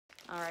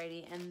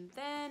Alrighty, and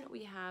then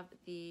we have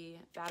the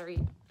battery.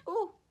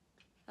 Ooh,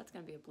 that's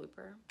gonna be a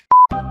blooper.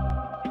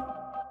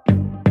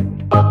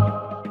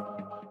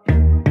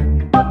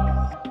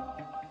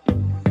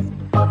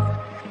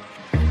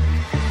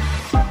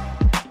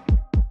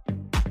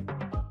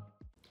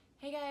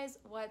 Hey guys,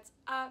 what's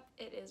up?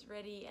 It is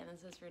Riddy, and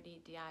this is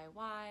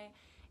RityDIY.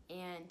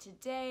 And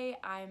today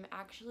I'm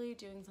actually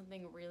doing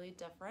something really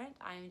different.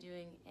 I'm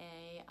doing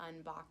a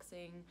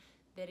unboxing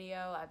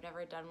video. I've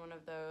never done one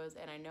of those,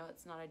 and I know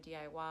it's not a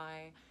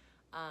DIY,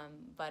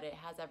 but it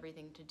has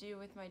everything to do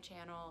with my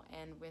channel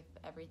and with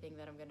everything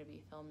that I'm going to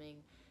be filming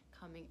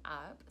coming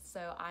up.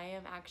 So I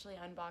am actually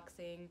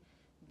unboxing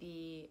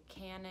the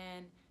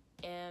Canon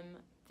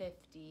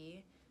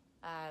M50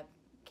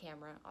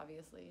 camera,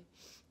 obviously,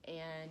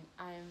 and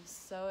I'm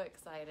so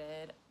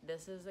excited.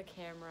 This is a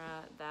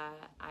camera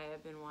that I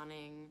have been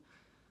wanting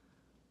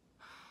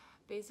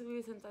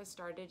basically since I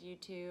started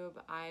YouTube.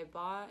 I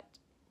bought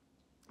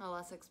a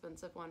less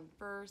expensive one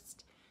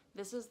first.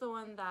 This is the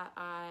one that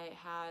I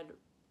had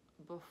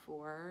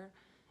before.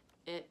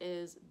 It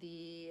is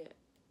the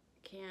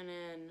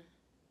Canon,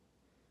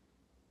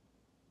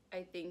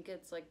 I think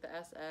it's like the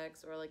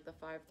SX or like the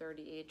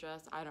 530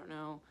 HS, I don't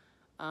know.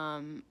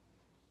 I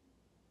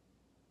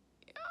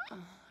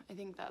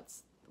think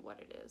that's what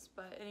it is.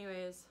 But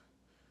anyways,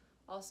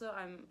 also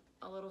I'm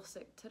a little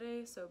sick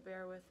today, so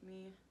bear with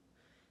me.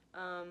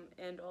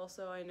 And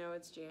also I know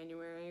it's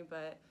January,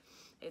 but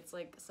it's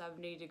like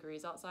 70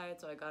 degrees outside,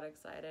 so I got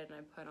excited and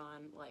I put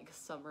on like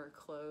summer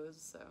clothes.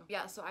 So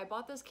yeah, so I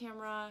bought this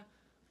camera.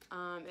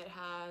 It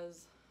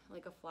has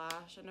like a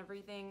flash and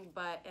everything,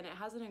 and it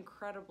has an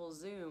incredible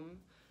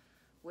zoom,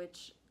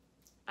 which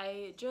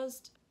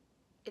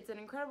it's an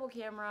incredible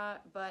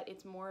camera, but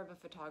it's more of a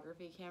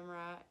photography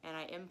camera, and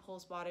I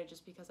impulse bought it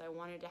just because I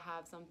wanted to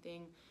have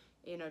something,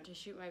 you know, to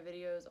shoot my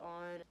videos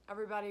on.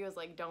 Everybody was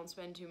like, don't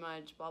spend too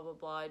much, blah, blah,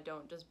 blah.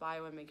 Don't just buy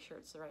one, make sure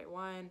it's the right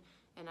one.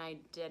 And I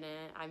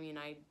didn't. I mean,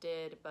 I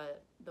did,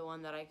 but the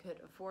one that I could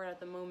afford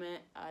at the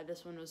moment,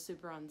 this one was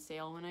super on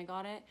sale when I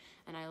got it,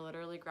 and I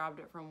literally grabbed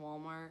it from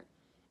Walmart,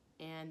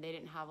 and they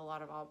didn't have a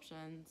lot of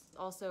options.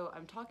 Also,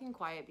 I'm talking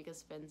quiet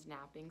because Finn's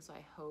napping, so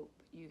I hope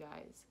you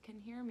guys can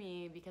hear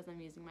me because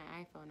I'm using my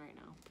iPhone right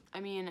now.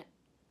 I mean,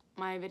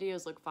 my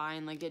videos look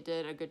fine, like it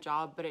did a good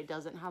job, but it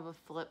doesn't have a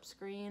flip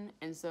screen,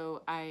 and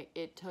so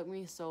it took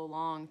me so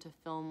long to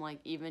film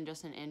like even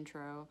just an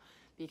intro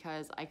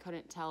because I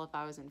couldn't tell if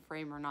I was in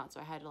frame or not,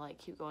 so I had to like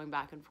keep going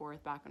back and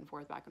forth, back and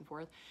forth, back and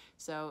forth.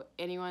 So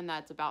anyone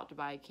that's about to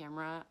buy a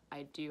camera,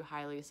 I do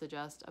highly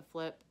suggest a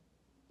flip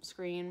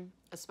screen,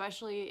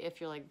 especially if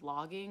you're like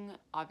vlogging.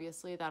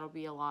 Obviously that'll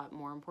be a lot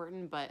more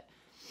important, but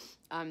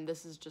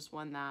this is just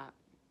one that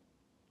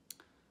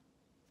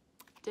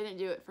didn't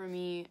do it for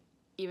me,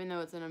 even though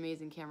it's an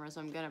amazing camera.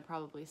 So I'm gonna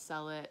probably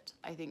sell it,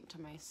 I think,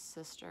 to my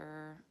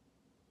sister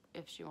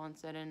if she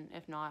wants it, and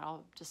if not,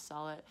 I'll just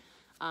sell it.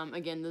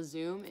 Again, the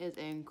zoom is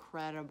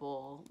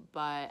incredible,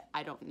 but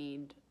I don't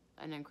need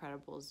an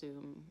incredible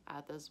zoom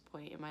at this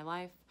point in my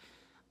life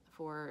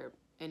for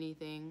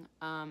anything.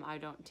 I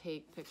don't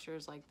take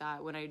pictures like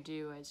that. When I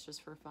do, it's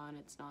just for fun.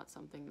 It's not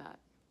something that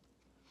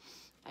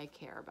I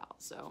care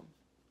about. So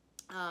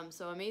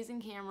amazing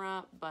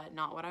camera, but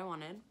not what I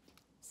wanted.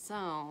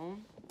 So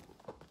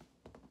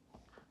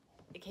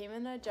it came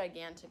in a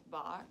gigantic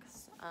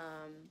box,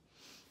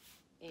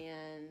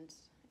 and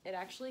it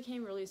actually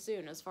came really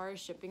soon. As far as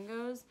shipping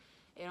goes,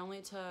 it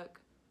only took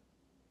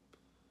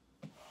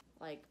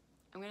like,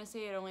 I'm gonna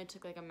say it only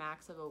took like a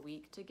max of a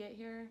week to get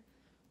here.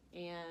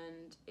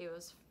 And it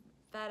was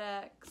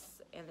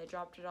FedEx, and they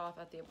dropped it off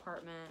at the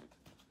apartment,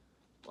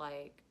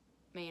 like,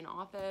 main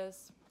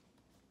office.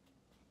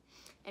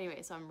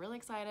 Anyway, so I'm really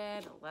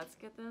excited. Let's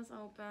get this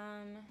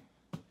open.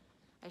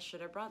 I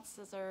should have brought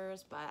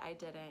scissors, but I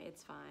didn't.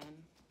 It's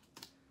fine.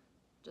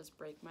 Just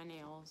break my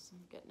nails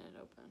getting it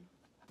open.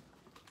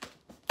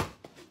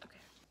 Okay.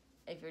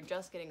 If you're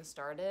just getting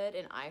started,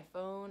 an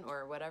iPhone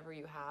or whatever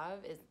you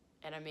have is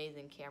an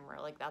amazing camera.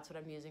 Like, that's what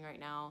I'm using right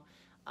now.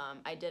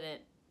 I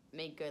didn't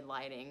make good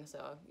lighting,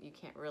 so you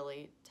can't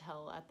really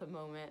tell at the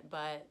moment,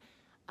 but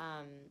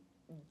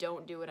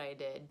don't do what I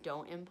did.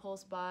 Don't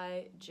impulse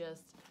buy.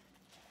 Just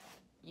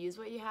use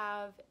what you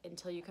have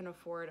until you can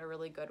afford a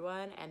really good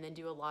one, and then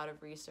do a lot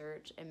of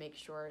research and make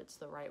sure it's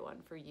the right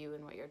one for you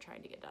and what you're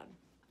trying to get done.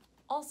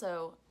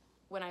 Also,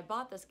 when I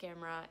bought this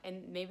camera,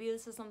 and maybe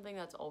this is something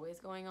that's always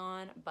going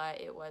on,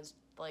 but it was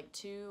like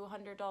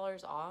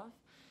 $200 off,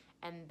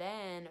 and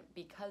then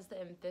because the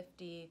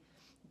M50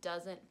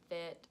 doesn't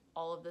fit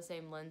all of the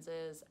same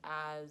lenses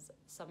as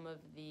some of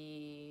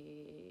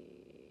the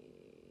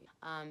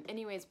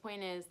anyways,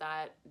 point is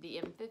that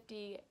the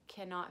M50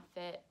 cannot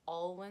fit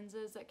all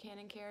lenses that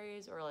Canon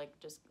carries, or like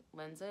just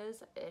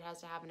lenses. It has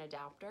to have an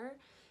adapter,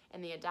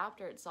 and the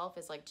adapter itself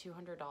is like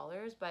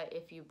 $200, but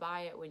if you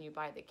buy it when you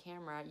buy the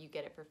camera, you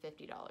get it for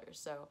 $50.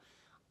 So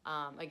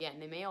Again,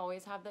 they may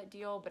always have that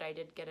deal, but I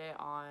did get it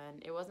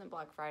on, it wasn't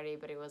Black Friday,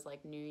 but it was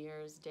like New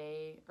Year's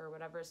Day or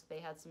whatever, so they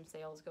had some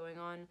sales going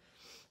on.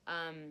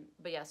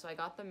 But yeah, so I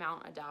got the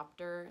mount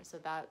adapter, so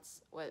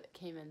that's what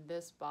came in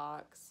this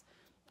box,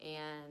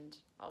 and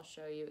I'll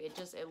show you.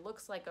 It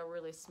looks like a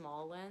really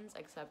small lens,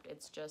 except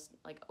it's just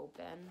like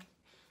open.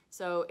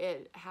 So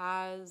it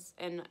has,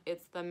 and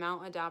it's the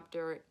mount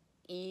adapter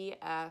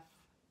EF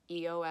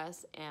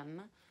EOS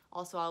M.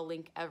 Also, I'll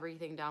link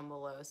everything down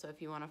below, so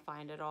if you want to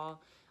find it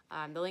all.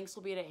 The links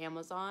will be to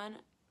Amazon,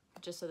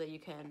 just so that you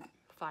can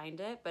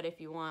find it, but if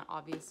you want,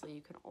 obviously,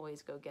 you can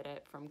always go get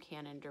it from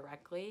Canon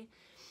directly.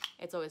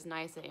 It's always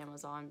nice at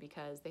Amazon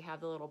because they have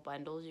the little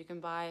bundles you can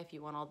buy if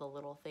you want all the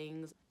little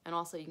things, and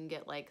also you can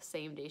get like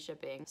same-day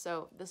shipping.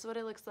 So this is what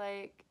it looks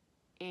like,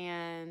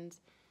 and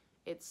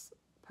it's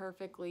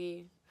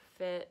perfectly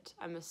fit,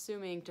 I'm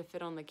assuming, to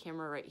fit on the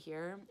camera right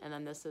here, and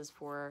then this is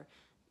for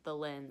the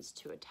lens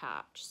to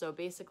attach. So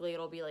basically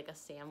it'll be like a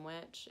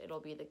sandwich. It'll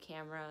be the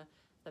camera,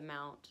 the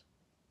mount,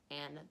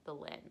 and the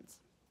lens.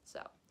 So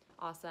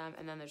awesome.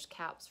 And then there's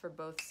caps for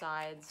both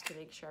sides to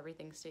make sure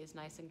everything stays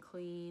nice and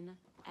clean.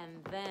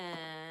 And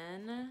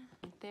then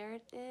there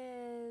it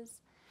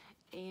is.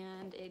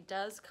 And it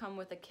does come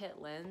with a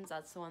kit lens.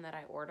 That's the one that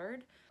I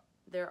ordered.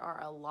 There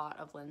are a lot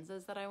of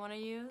lenses that I want to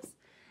use,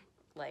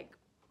 like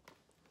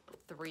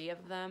 3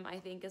 of them I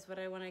think is what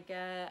I want to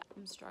get.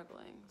 I'm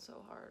struggling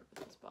so hard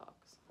with this box.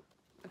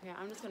 Okay,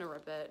 I'm just gonna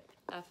rip it.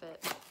 F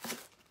it.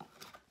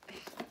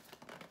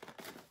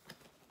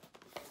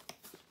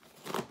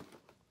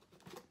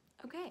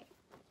 Okay.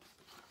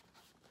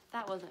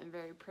 That wasn't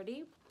very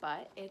pretty,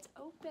 but it's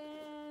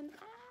open.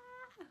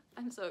 Ah,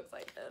 I'm so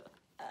excited.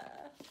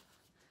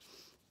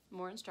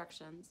 More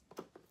instructions.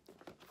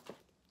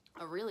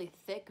 A really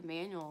thick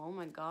manual. Oh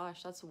my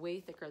gosh, that's way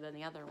thicker than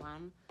the other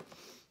one.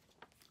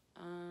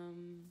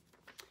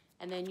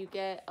 And then you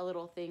get a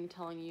little thing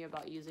telling you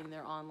about using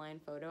their online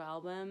photo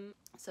album.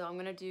 So I'm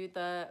gonna do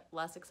the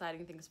less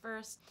exciting things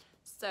first.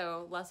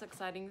 So less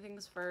exciting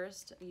things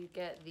first, you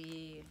get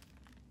the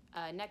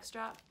neck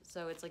strap.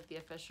 So it's like the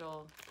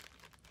official,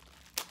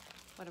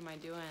 what am I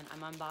doing?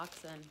 I'm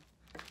unboxing.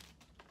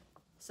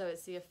 So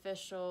it's the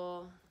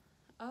official,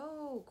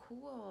 oh,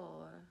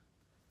 cool.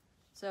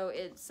 So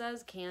it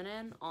says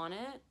Canon on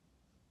it,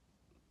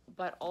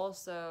 but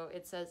also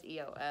it says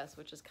EOS,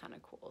 which is kind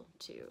of cool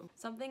too.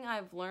 Something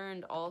I've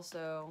learned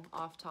also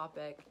off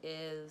topic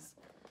is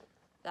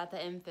that the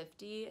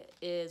M50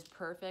 is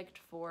perfect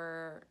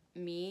for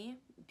me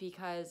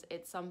because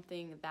it's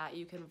something that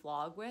you can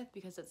vlog with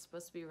because it's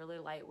supposed to be really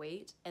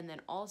lightweight, and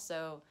then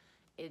also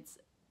it's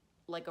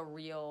like a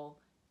real,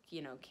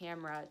 you know,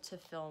 camera to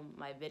film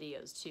my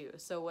videos too.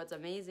 So what's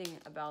amazing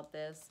about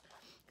this,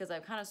 because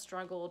I've kind of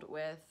struggled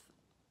with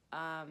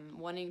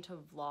wanting to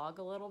vlog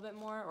a little bit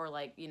more, or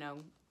like, you know,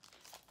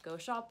 go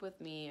shop with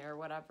me or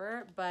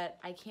whatever, but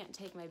I can't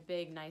take my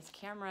big nice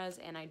cameras,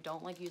 and I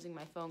don't like using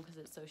my phone because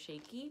it's so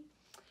shaky.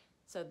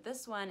 So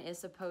this one is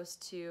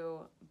supposed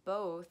to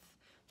both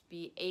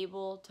be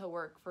able to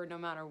work for no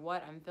matter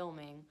what I'm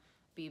filming,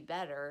 be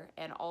better,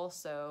 and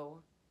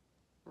also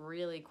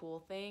really cool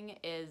thing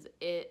is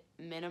it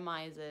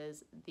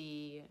minimizes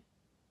the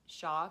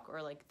shock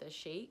or like the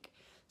shake.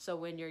 So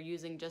when you're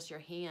using just your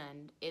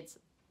hand, it's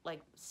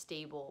like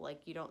stable,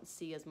 like you don't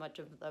see as much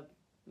of the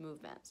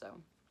movement. So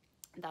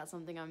that's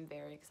something I'm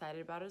very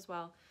excited about as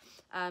well.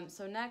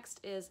 So next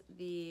is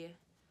the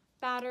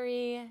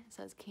battery. It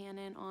says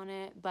Canon on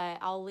it, but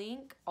I'll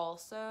link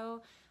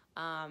also,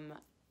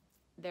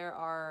 there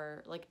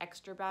are like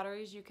extra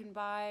batteries you can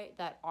buy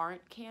that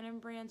aren't Canon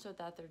brand so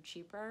that they're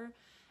cheaper,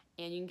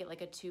 and you can get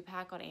like a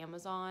 2-pack on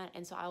Amazon,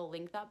 and so I'll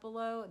link that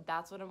below.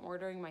 That's what I'm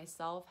ordering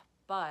myself,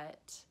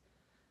 but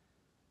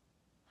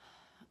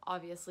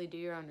obviously do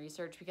your own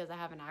research because I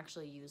haven't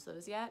actually used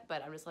those yet,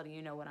 but I'm just letting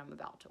you know what I'm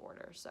about to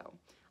order. So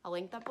I'll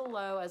link that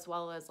below, as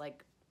well as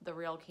like the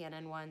real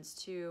Canon ones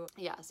too.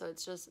 Yeah, so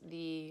it's just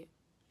the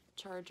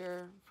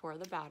charger for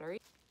the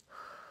battery.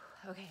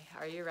 Okay,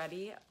 are you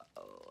ready?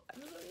 Oh,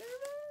 I'm so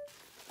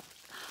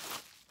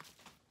nervous.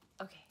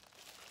 Okay.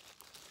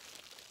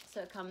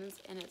 So it comes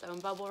in its own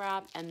bubble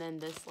wrap, and then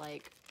this,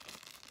 like,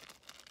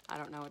 I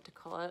don't know what to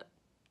call it.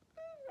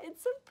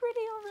 It's so pretty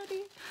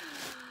already.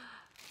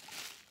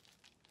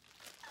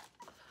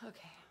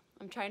 Okay,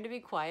 I'm trying to be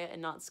quiet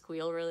and not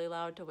squeal really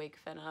loud to wake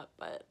Finn up,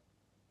 but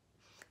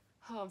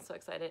oh, I'm so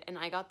excited. And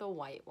I got the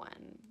white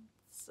one,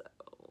 so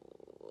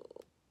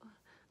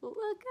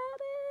look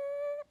at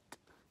it.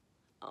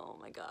 Oh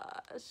my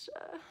gosh.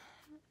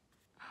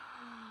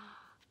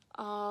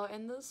 Oh,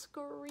 and the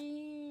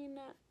screen.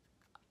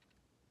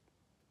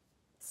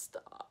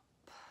 Stop.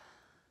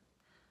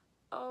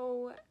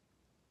 Oh.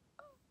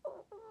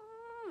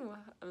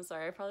 I'm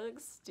sorry, I probably look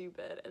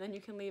stupid. And then you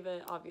can leave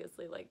it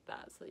obviously like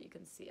that so that you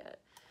can see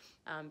it.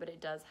 But it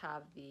does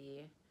have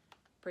the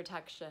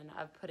protection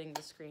of putting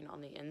the screen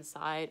on the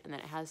inside, and then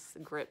it has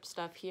grip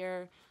stuff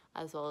here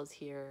as well as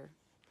here.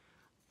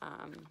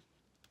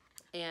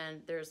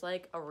 and there's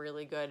like a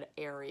really good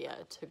area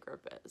to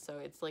grip it. So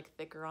it's like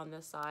thicker on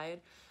this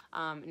side.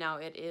 Now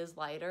it is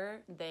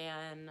lighter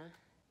than,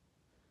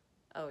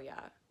 oh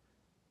yeah,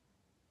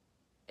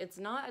 it's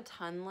not a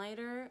ton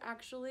lighter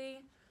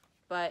actually,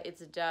 but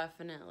it's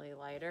definitely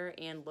lighter,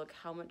 and look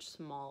how much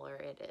smaller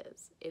it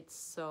is. It's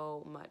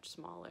so much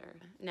smaller.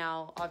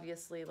 Now,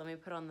 obviously, let me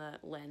put on the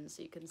lens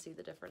so you can see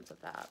the difference of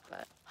that,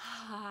 but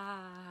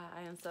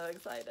I am so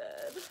excited.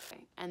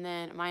 Okay. And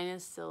then mine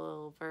is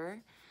silver,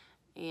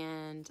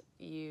 and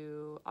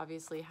you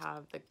obviously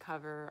have the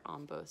cover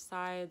on both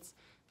sides.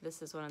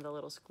 This is one of the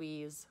little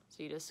squeeze,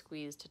 so you just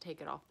squeeze to take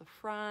it off the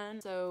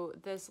front. So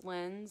this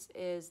lens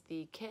is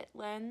the kit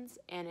lens,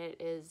 and it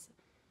is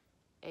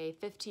a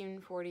 15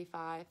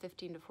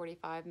 to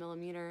 45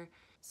 millimeter.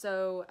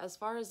 So as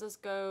far as this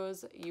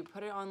goes, you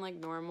put it on like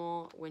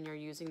normal when you're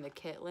using the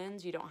kit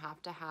lens. You don't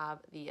have to have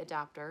the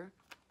adapter.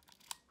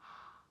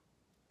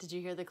 Did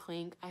you hear the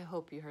clink? I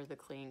hope you heard the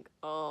clink.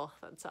 Oh,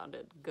 that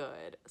sounded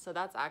good. So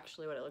that's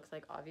actually what it looks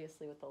like,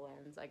 obviously, with the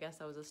lens. I guess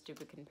that was a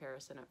stupid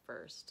comparison at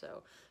first,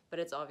 so, but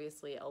it's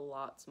obviously a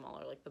lot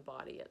smaller, like the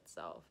body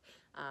itself.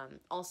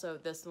 Also,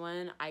 this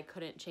one, I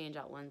couldn't change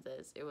out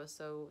lenses. It was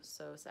so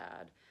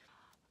sad.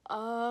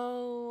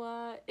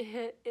 Oh,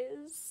 it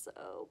is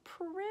so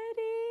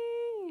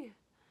pretty.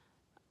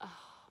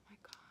 Oh my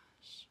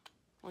gosh.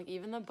 Like,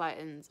 even the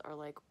buttons are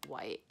like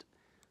white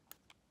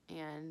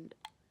and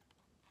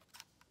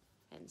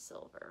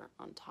silver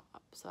on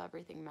top, so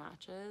everything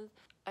matches.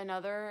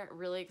 Another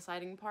really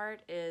exciting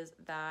part is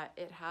that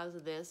it has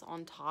this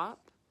on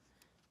top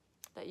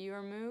that you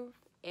remove,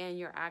 and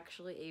you're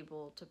actually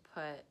able to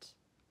put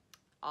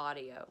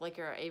audio, like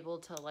you're able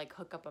to like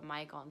hook up a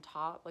mic on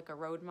top, like a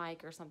Rode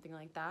mic or something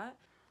like that.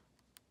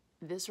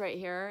 This right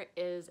here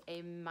is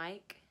a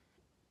mic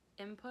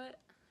input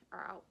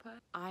or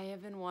output. I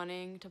have been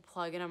wanting to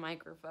plug in a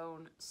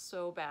microphone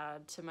so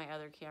bad to my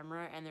other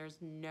camera, and there's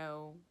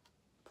no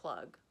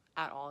plug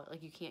at all.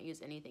 Like, you can't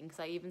use anything, because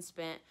I even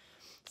spent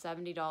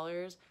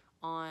 $70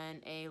 on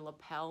a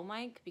lapel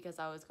mic because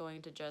I was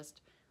going to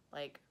just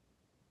like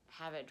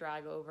have it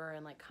drag over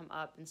and like come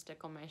up and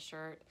stick on my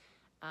shirt.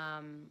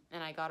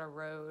 And I got a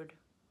Rode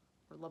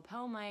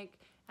lapel mic,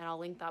 and I'll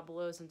link that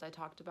below since I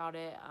talked about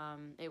it.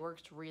 It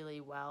works really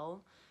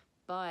well,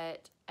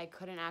 but I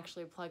couldn't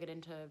actually plug it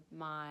into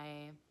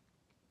my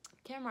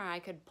camera. I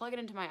could plug it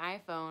into my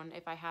iPhone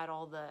if I had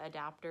all the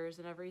adapters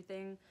and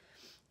everything,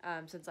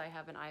 since I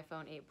have an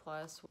iPhone 8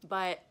 Plus.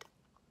 But,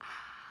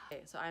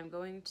 okay, so I'm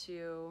going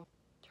to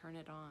turn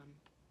it on.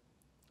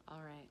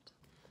 All right.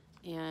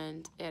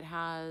 And it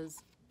has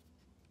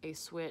a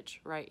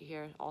switch right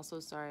here. Also,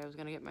 sorry, I was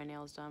gonna get my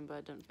nails done, but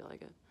I didn't feel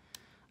like it.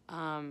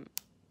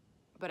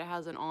 But it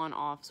has an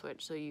on-off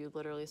switch, so you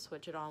literally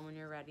switch it on when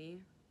you're ready.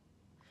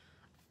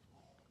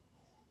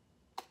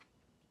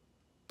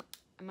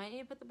 I might need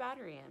to put the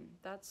battery in.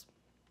 That's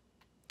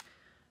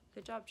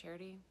good job,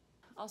 Charity.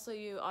 Also,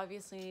 you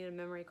obviously need a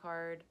memory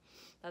card.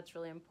 That's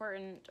really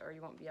important, or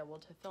you won't be able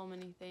to film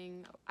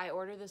anything. I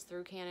ordered this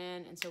through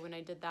Canon, and so when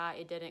I did that,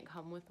 it didn't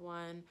come with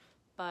one,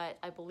 but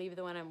I believe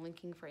the one I'm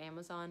linking for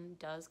Amazon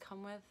does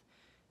come with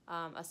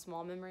a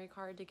small memory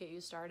card to get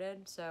you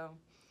started. So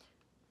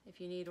if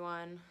you need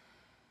one,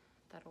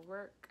 that'll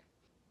work.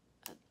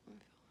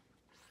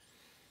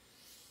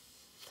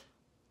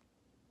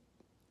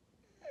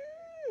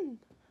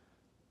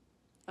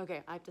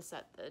 Okay, I have to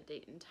set the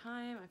date and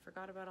time. I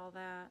forgot about all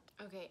that.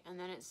 Okay, and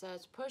then it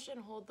says push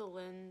and hold the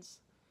lens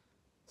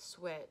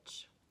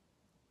switch.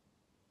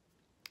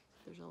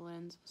 There's a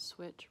lens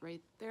switch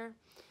right there. It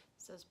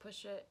says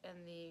push it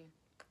in the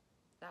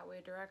that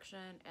way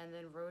direction, and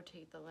then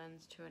rotate the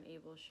lens to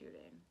enable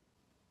shooting.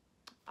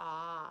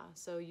 Ah,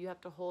 so you have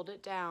to hold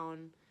it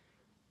down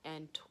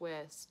and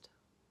twist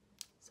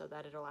so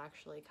that it'll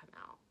actually come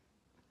out.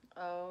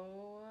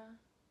 Oh,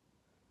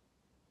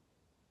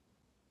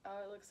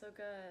 it looks so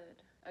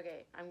good.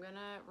 Okay, I'm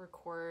gonna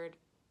record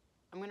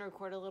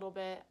a little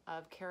bit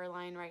of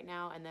Caroline right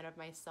now, and then of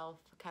myself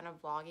kind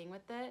of vlogging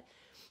with it,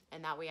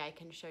 and that way I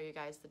can show you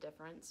guys the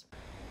difference.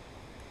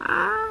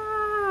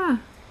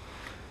 Ah!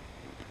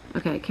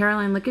 Okay,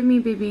 Caroline, look at me,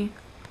 baby.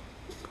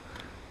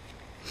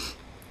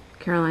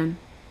 Caroline.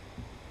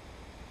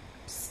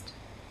 Psst.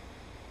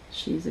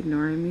 She's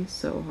ignoring me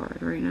so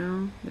hard right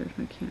now. There's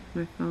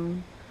my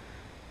phone.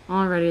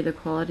 Already the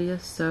quality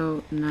is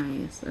so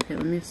nice. Okay,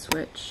 let me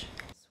switch.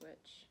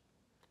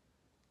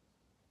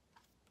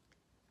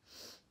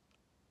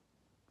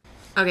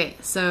 Okay,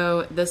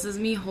 so this is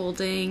me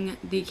holding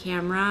the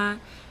camera,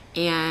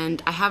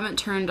 and I haven't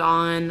turned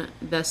on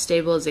the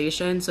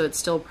stabilization, so it's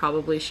still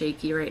probably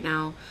shaky right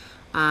now.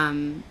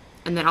 And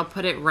then I'll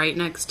put it right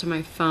next to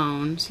my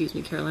phone. Excuse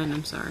me, Caroline,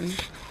 I'm sorry.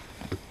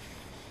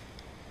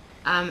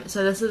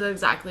 So this is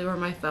exactly where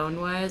my phone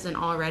was, and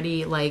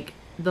already, like,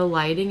 the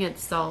lighting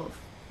itself,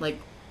 like,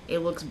 it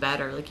looks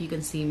better. Like, you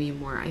can see me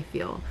more, I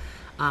feel.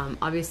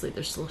 Obviously,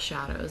 there's still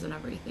shadows and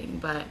everything,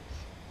 but,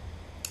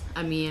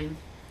 I mean,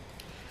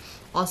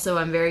 also,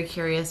 I'm very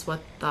curious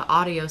what the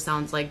audio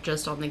sounds like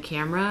just on the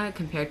camera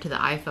compared to the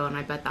iPhone.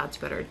 I bet that's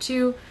better,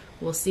 too.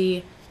 We'll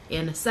see.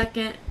 in a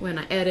second when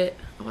I edit.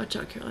 Oh, watch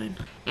out, Caroline.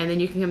 And then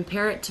you can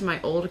compare it to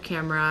my old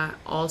camera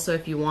also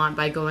if you want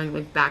by going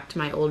like back to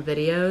my old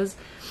videos.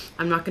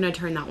 I'm not gonna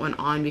turn that one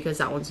on because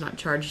that one's not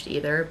charged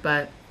either,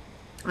 but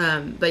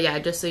yeah,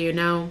 just so you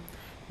know,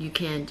 you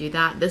can do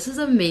that. This is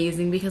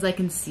amazing because I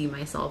can see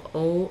myself.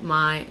 Oh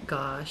my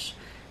gosh.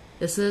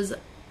 This is,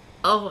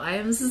 oh, I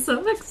am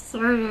so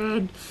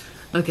excited.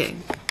 Okay,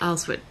 I'll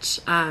switch.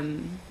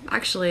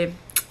 Actually,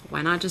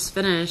 why not just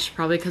finish?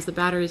 Probably because the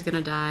battery's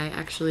gonna die,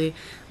 actually.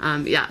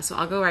 Yeah, so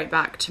I'll go right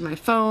back to my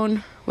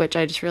phone, which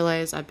I just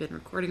realized I've been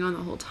recording on the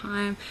whole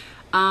time.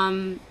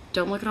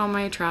 Don't look at all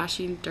my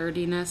trashy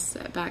dirtiness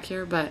back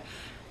here, but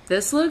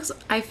this looks,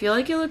 I feel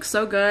like it looks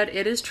so good.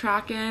 It is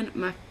tracking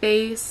my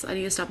face. I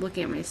need to stop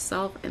looking at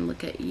myself and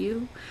look at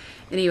you.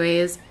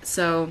 Anyways,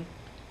 so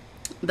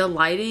the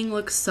lighting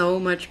looks so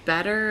much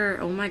better.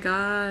 Oh my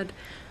god.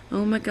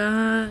 Oh my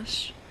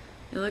gosh.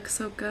 It looks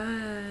so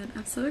good.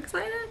 I'm so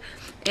excited.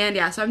 And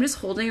yeah, so I'm just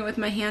holding it with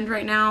my hand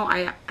right now.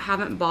 I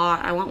haven't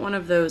bought, I want one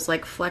of those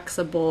like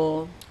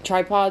flexible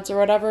tripods or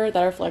whatever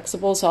that are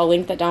flexible. So I'll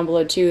link that down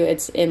below too.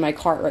 It's in my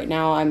cart right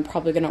now. I'm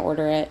probably going to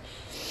order it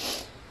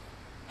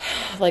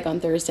like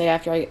on Thursday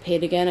after I get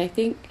paid again, I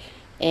think.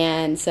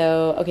 And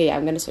so, okay, yeah,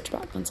 I'm going to switch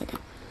back. 1 second.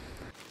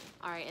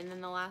 All right, and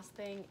then the last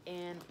thing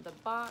in the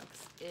box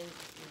is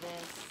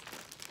this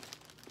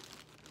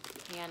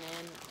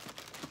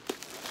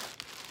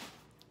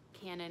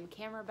Canon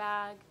camera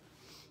bag,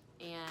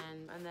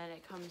 and then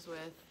it comes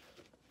with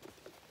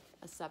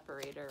a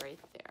separator right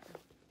there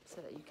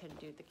so that you can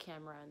do the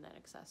camera and then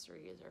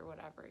accessories or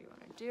whatever you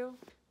want to do.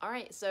 All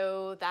right,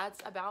 so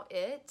that's about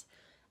it.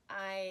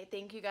 I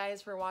thank you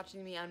guys for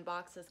watching me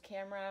unbox this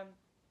camera.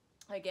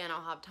 Again,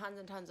 I'll have tons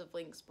and tons of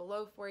links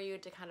below for you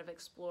to kind of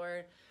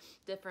explore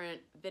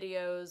different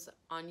videos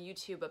on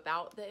YouTube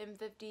about the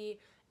M50,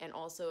 and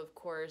also, of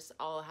course,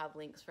 I'll have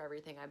links for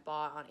everything I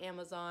bought on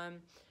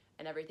Amazon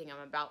and everything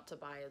I'm about to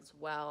buy as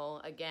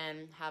well.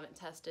 Again, haven't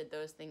tested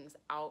those things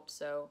out,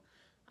 so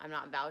I'm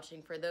not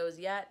vouching for those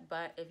yet,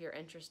 but if you're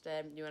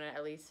interested, you want to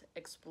at least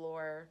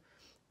explore.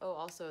 Oh,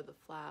 also the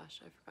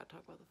flash. I forgot to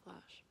talk about the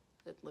flash.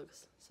 It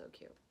looks so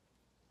cute.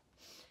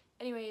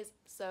 Anyways,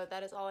 so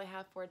that is all I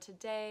have for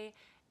today,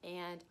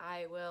 and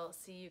I will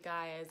see you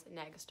guys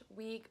next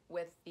week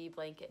with the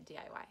blanket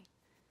DIY.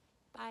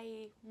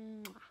 Bye.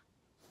 Mwah.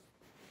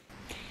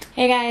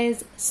 Hey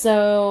guys,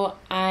 so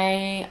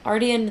I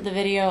already ended the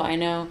video, I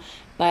know,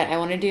 but I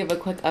wanted to give a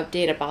quick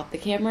update about the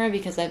camera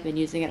because I've been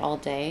using it all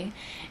day,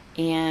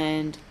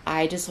 and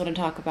I just want to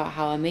talk about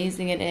how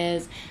amazing it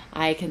is.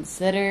 I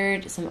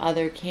considered some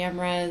other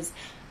cameras,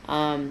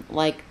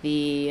 like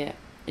the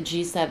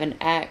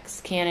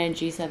G7X, Canon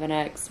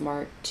G7X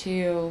Mark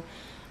II.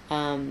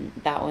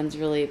 That one's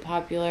really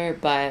popular,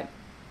 but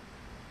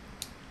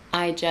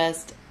I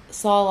just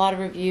saw a lot of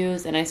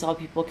reviews and I saw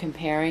people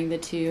comparing the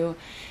two,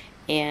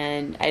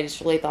 and I just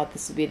really thought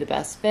this would be the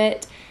best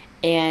fit,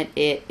 and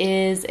it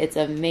is. It's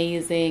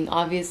amazing.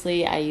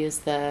 Obviously, I use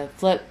the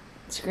flip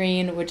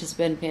screen, which has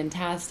been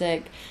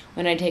fantastic.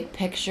 When I take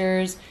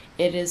pictures,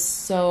 it is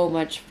so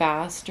much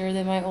faster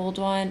than my old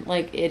one.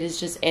 Like, it is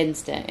just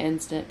instant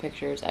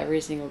pictures, every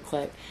single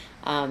click.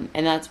 And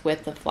that's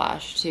with the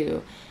flash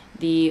too.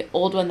 The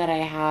old one that I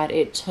had,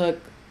 it took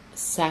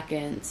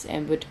seconds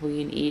in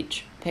between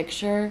each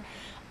picture,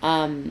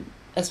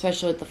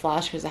 especially with the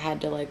flash because I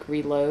had to like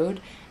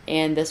reload.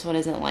 And this one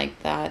isn't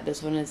like that.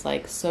 This one is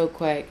like so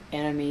quick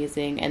and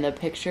amazing, and the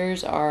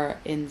pictures are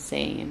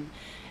insane.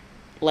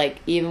 Like,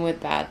 even with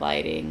bad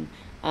lighting,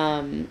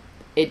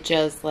 it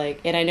just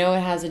like, and I know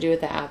it has to do with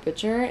the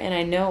aperture, and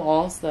I know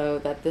also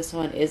that this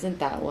one isn't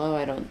that low,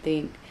 I don't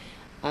think.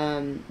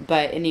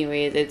 But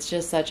anyways, it's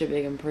just such a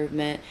big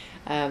improvement.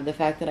 The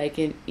fact that I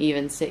can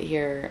even sit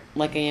here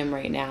like I am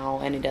right now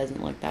and it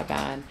doesn't look that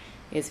bad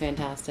is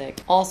fantastic.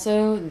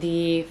 Also,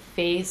 the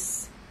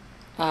face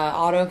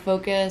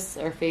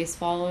autofocus or face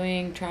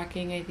following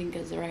tracking, I think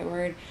is the right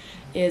word,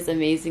 is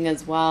amazing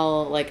as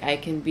well. Like, I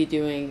can be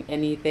doing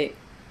anything,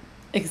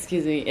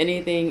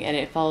 anything, and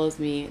it follows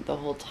me the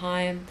whole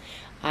time.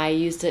 I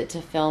used it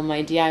to film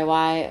my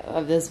DIY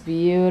of this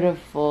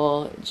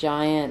beautiful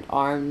giant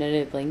arm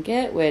knitted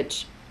blanket,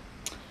 which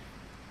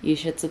you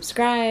should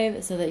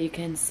subscribe so that you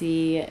can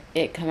see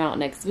it come out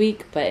next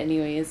week. But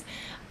anyways,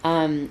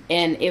 and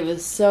it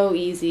was so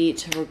easy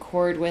to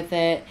record with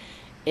it.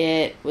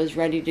 It was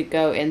ready to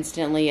go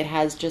instantly. It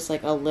has just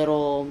like a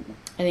little,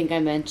 I think I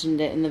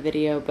mentioned it in the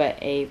video, but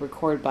a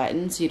record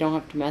button, so you don't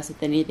have to mess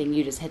with anything.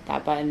 You just hit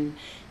that button,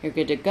 you're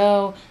good to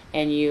go,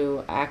 and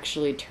you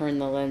actually turn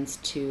the lens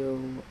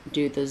to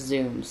do the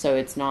zoom. So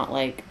it's not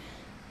like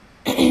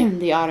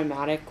the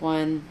automatic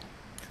one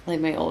like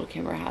my old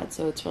camera had.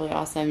 So it's really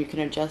awesome. You can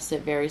adjust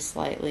it very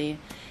slightly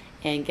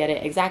and get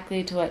it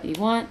exactly to what you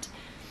want.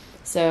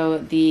 So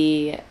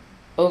the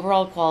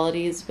overall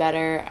quality is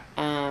better,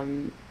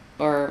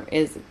 or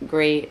is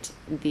great.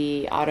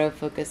 The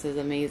autofocus is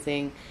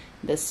amazing.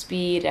 The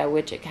speed at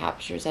which it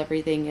captures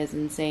everything is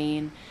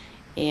insane.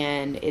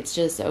 And it's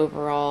just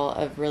overall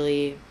a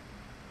really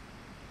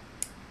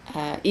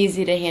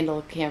easy to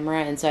handle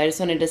camera. And so I just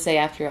wanted to say,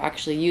 after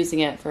actually using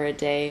it for a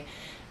day,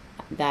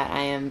 that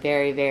I am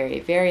very, very,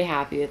 very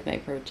happy with my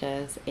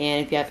purchase.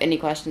 And if you have any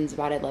questions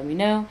about it, let me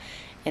know.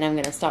 And I'm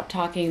going to stop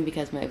talking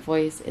because my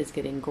voice is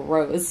getting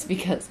gross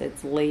because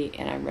it's late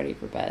and I'm ready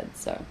for bed.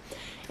 So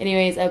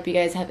anyways, I hope you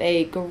guys have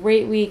a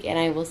great week, and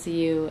I will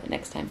see you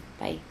next time.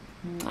 Bye.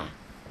 Mwah.